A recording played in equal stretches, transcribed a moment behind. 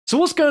So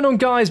what's going on,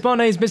 guys? My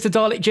name is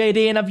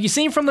MrDalekJD, and have you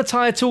seen from the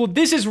title,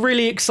 this is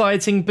really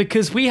exciting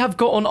because we have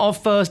gotten our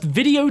first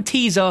video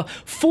teaser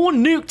for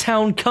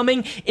Nuketown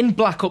coming in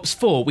Black Ops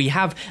 4. We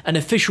have an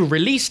official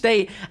release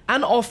date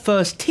and our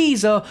first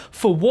teaser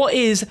for what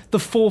is the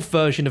 4th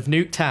version of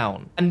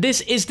Nuketown. And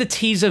this is the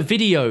teaser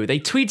video. They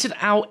tweeted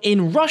out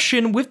in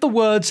Russian with the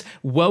words,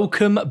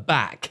 "Welcome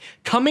back,"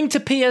 coming to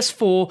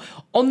PS4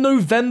 on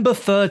November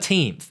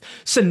 13th.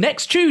 So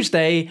next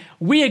Tuesday,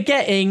 we are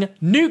getting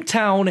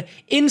Nuketown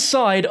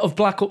inside of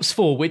Black Ops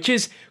 4, which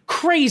is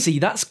crazy.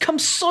 That's come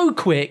so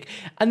quick,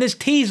 and this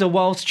teaser,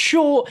 whilst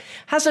short,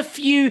 has a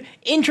few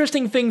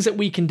interesting things that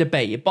we can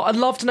debate. But I'd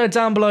love to know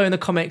down below in the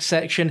comments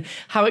section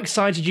how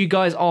excited you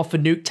guys are for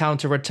Nuketown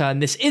to return.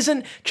 This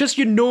isn't just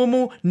your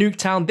normal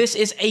Nuketown. This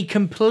is a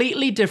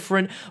completely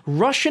different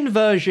Russian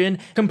version,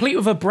 complete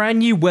with a brand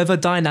new weather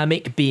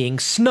dynamic being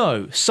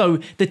snow. So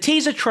the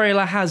teaser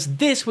trailer has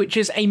this, which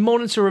is a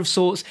monitor of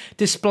sorts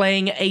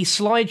displaying a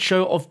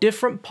slideshow of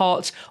different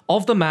parts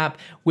of the map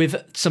with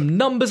some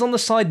numbers on the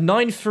side,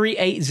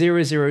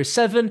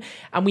 938007,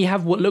 and we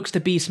have what looks to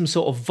be some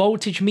sort of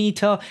voltage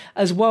meter,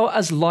 as well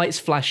as lights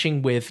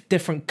flashing with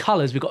different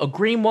colors. We've got a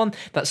green one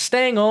that's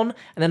staying on,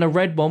 and then a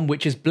red one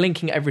which is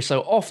blinking every so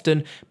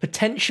often,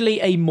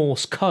 potentially a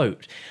Morse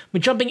code.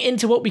 We're jumping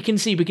into what we can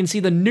see. We can see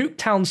the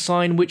Nuketown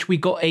sign, which we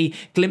got a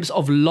glimpse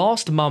of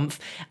last month,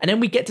 and then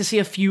we get to see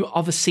a few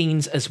other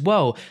scenes as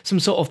well.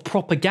 Some sort of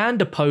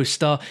propaganda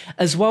poster,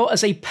 as well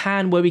as a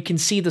pan where we can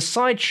see the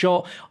side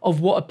shot of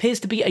what appears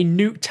to be a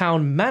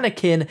Nuketown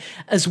mannequin,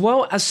 as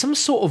well as some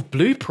sort of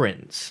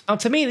blueprints. Now,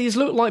 to me, these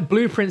look like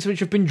blueprints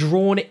which have been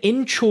drawn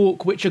in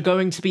chalk, which are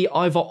going to be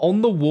either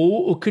on the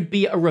wall or could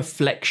be a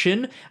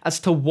reflection as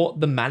to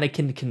what the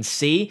mannequin can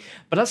see.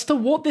 But as to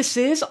what this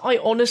is, I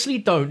honestly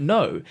don't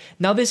know.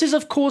 Now, this is,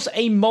 of course,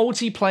 a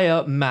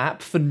multiplayer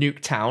map for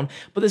Nuketown,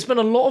 but there's been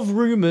a lot of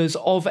rumors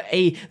of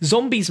a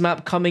zombies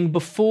map coming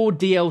before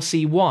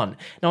DLC 1.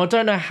 Now, I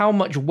don't know how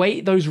much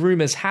weight those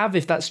rumors have,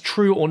 if that's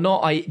true or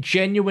not. I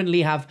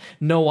genuinely have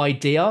no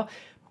idea,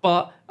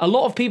 but a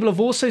lot of people have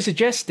also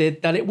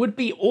suggested that it would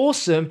be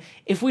awesome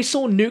if we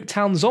saw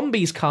Nuketown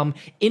zombies come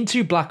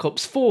into Black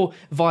Ops 4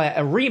 via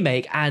a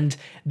remake, and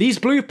these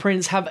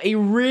blueprints have a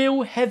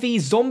real heavy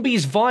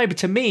zombies vibe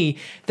to me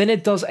than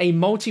it does a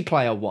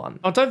multiplayer one.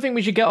 I don't think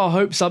we should get our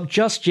hopes up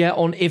just yet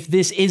on if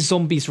this is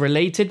zombies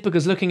related,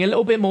 because looking a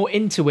little bit more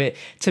into it,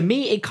 to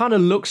me it kind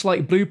of looks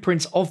like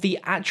blueprints of the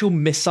actual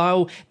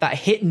missile that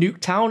hit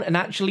Nuketown and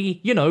actually,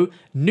 you know,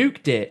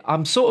 nuked it.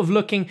 I'm sort of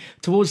looking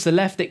towards the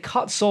left, it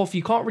cuts off,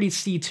 you can't really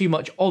see too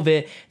much of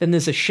it, then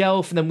there's a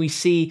shelf, and then we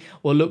see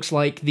what looks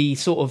like the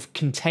sort of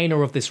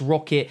container of this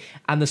rocket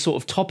and the sort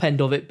of top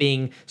end of it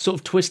being sort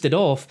of twisted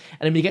off,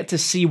 and then we get to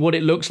see what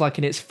it looks like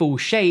in its full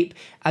shape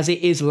as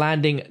it is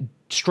landing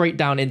straight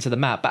down into the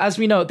map. But as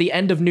we know, at the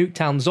end of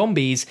Nuketown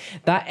Zombies,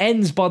 that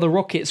ends by the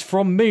rockets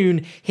from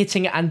Moon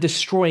hitting it and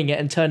destroying it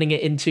and turning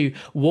it into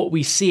what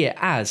we see it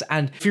as.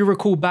 And if you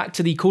recall back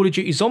to the Call of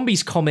Duty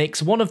Zombies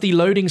comics, one of the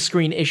loading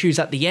screen issues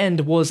at the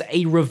end was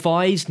a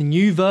revised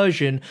new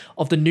version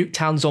of the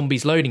Nuketown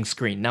Zombies loading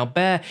screen. Now,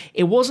 bear,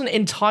 it wasn't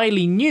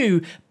entirely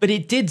new, but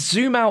it did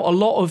zoom out a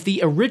lot of the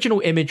original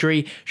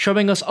imagery,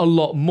 showing us a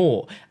lot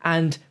more.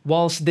 And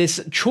whilst this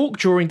chalk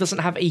drawing doesn't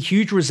have a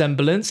huge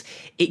resemblance,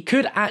 it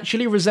could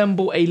actually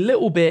resemble a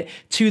little bit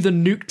to the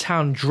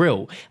Nuketown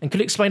drill, and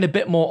could explain a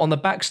bit more on the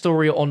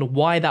backstory on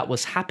why that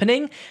was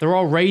happening. There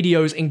are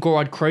radios in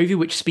Gorod Krovi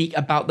which speak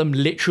about them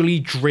literally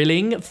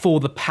drilling for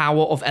the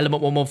power of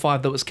Element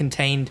 115 that was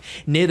contained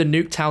near the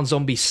Nuketown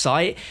zombie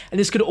site, and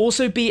this could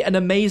also be an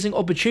amazing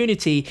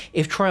opportunity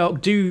if Treyarch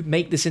do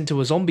make this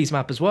into a zombies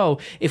map as well,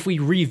 if we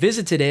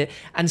revisited it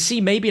and see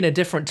maybe in a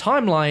different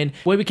timeline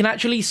where we can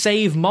actually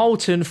save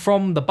Molten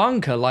from the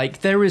bunker.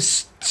 Like, there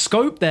is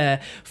scope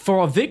there for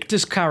our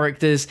Victor's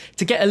characters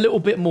to get a little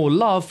bit more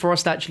love, for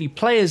us to actually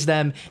play as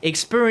them,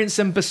 experience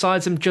them,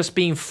 besides them just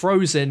being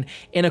frozen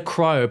in a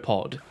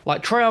cryopod.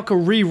 Like, Treyarch are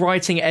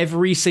rewriting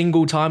every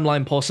single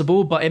timeline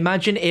possible, but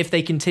imagine if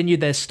they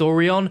continued their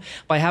story on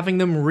by having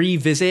them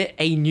revisit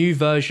a new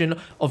version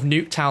of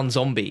Nuketown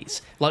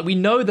Zombies. Like, we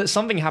know that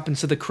something happens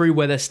to the crew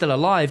where they're still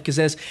alive, because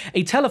there's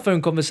a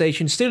telephone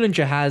conversation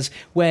Stillinger has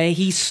where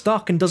he's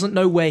stuck and doesn't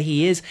know where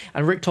he is,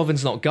 and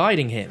Richtoven's not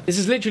guiding him. This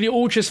is literally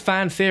all just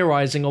fan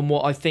theorizing on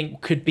what I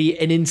think could be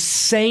an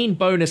insane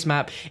bonus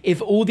map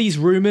if all these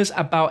rumors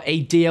about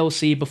a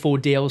DLC before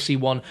DLC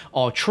 1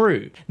 are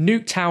true.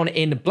 Nuketown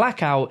in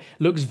Blackout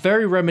looks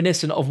very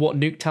reminiscent of what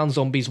Nuketown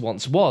Zombies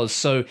once was,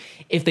 so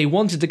if they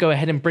wanted to go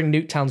ahead and bring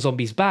Nuketown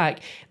Zombies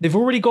back, they've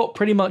already got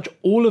pretty much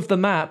all of the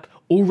map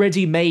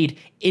already made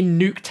in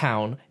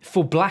Nuketown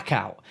for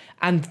Blackout.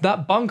 And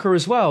that bunker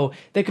as well,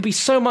 there could be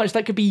so much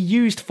that could be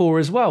used for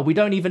as well. We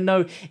don't even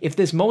know if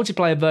this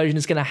multiplayer version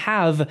is going to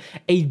have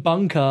a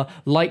bunker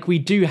like we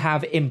do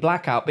have in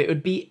Blackout, but it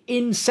would be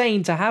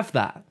insane to have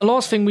that. The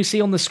last thing we see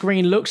on the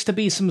screen looks to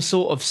be some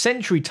sort of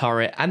sentry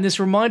turret, and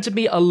this reminded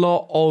me a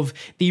lot of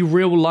the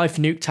real-life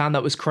Nuketown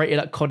that was created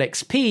at COD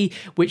XP,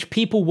 which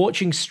people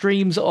watching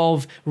streams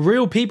of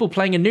real people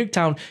playing in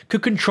Nuketown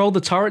could control the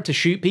turret to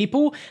shoot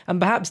people,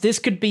 and perhaps this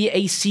could be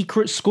a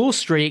secret score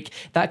streak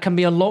that can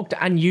be unlocked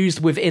and used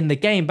within the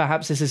game.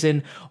 Perhaps this is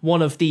in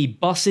one of the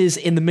buses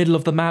in the middle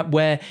of the map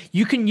where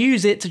you can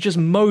use it to just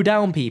mow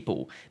down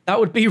people. That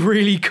would be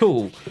really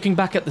cool. Looking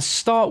back at the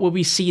start where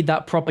we see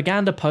that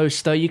propaganda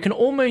poster, you can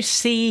almost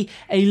see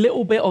a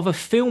little bit of a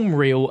film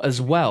reel as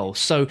well.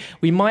 So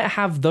we might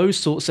have those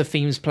sorts of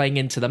themes playing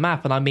into the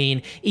map. And I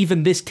mean,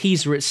 even this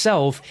teaser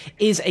itself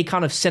is a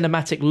kind of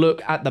cinematic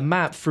look at the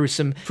map through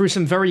some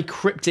very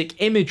cryptic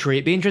imagery.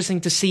 It'd be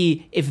interesting to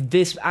see if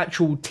this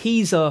actual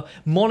teaser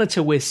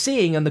monitor we're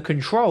seeing and the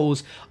controls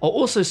are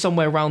also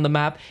somewhere around the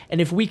map, and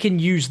if we can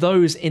use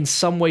those in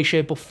some way,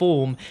 shape or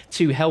form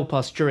to help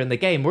us during the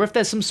game, or if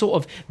there's some sort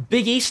of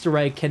big Easter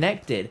egg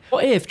connected.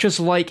 What if, just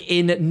like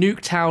in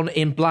Nuketown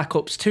in Black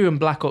Ops 2 and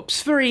Black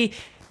Ops 3,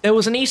 there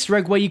was an Easter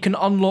egg where you can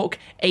unlock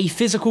a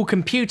physical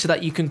computer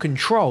that you can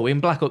control. In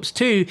Black Ops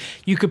 2,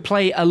 you could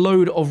play a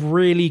load of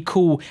really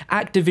cool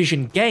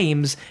Activision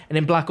games, and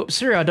in Black Ops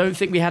 3, I don't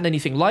think we had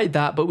anything like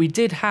that, but we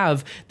did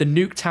have the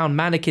Nuketown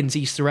mannequins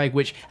Easter egg,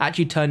 which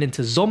actually turned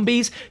into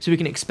zombies, so we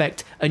can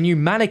expect a new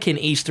mannequin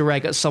Easter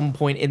egg at some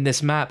point in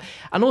this map.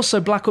 And also,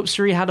 Black Ops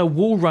 3 had a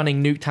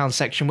wall-running Nuketown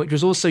section, which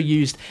was also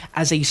used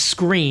as a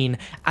screen,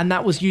 and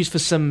that was used for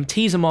some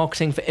teaser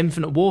marketing for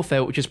Infinite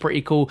Warfare, which is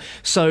pretty cool.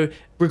 So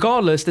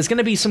regardless, there's going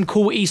to be some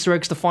cool Easter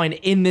eggs to find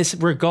in this,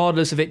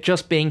 regardless of it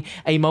just being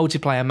a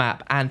multiplayer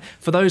map. And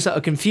for those that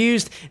are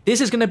confused, this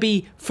is going to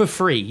be for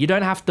free. You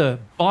don't have to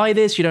buy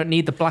this. You don't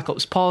need the Black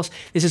Ops Pass.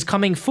 This is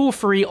coming for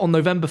free on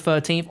November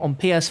 13th on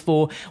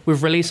PS4,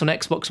 with release on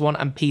Xbox One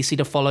and PC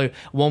to follow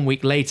 1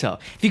 week later.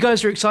 If you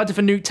guys are excited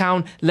for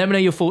Nuketown, let me know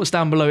your thoughts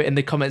down below in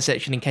the comment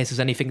section in case there's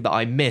anything that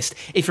I missed.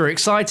 If you're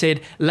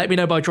excited, let me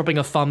know by dropping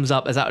a thumbs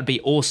up, as that would be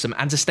awesome.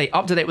 And to stay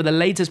up to date with the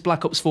latest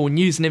Black Ops 4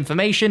 news and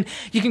information,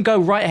 you can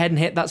go right ahead and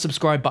hit that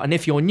subscribe button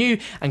if you're new,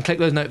 and click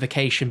those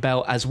notification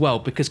bell as well,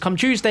 because come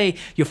Tuesday,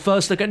 your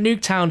first look at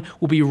Nuketown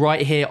will be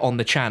right here on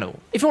the channel.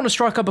 If you want to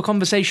strike up a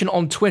conversation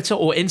on Twitter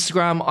or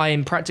Instagram, I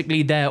am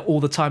practically there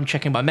all the time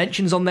checking my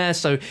mentions on there,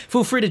 so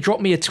feel free to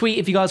drop me a tweet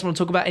if you guys want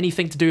to talk about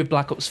anything to do with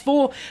Black Ops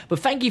 4. But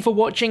thank you for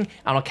watching,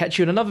 and I'll catch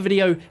you in another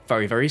video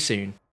very, very soon.